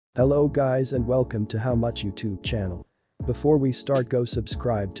Hello guys and welcome to How Much YouTube channel. Before we start, go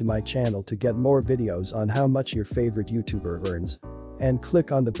subscribe to my channel to get more videos on how much your favorite YouTuber earns. And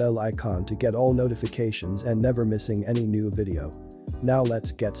click on the bell icon to get all notifications and never missing any new video. Now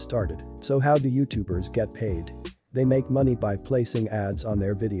let's get started. So how do YouTubers get paid? They make money by placing ads on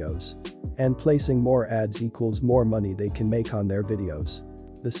their videos. And placing more ads equals more money they can make on their videos.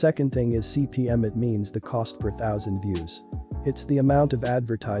 The second thing is CPM, it means the cost per thousand views. It's the amount of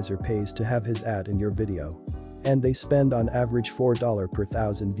advertiser pays to have his ad in your video. And they spend on average $4 per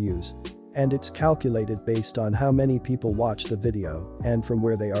thousand views. And it's calculated based on how many people watch the video and from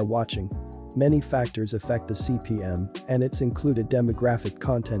where they are watching. Many factors affect the CPM, and it's included demographic,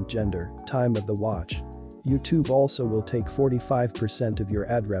 content, gender, time of the watch. YouTube also will take 45% of your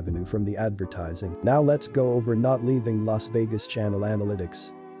ad revenue from the advertising. Now let's go over Not Leaving Las Vegas channel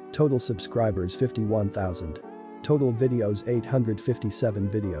analytics. Total subscribers 51,000. Total videos 857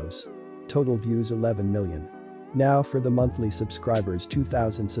 videos. Total views 11 million. Now for the monthly subscribers,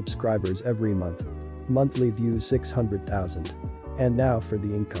 2,000 subscribers every month. Monthly views 600,000. And now for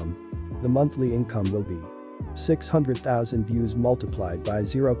the income. The monthly income will be 600,000 views multiplied by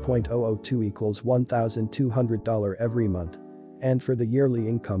 0.002 equals $1,200 every month. And for the yearly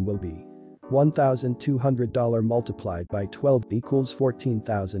income will be $1,200 multiplied by 12 equals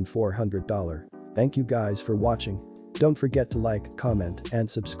 $14,400. Thank you guys for watching. Don't forget to like, comment, and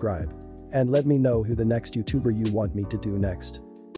subscribe. And let me know who the next YouTuber you want me to do next.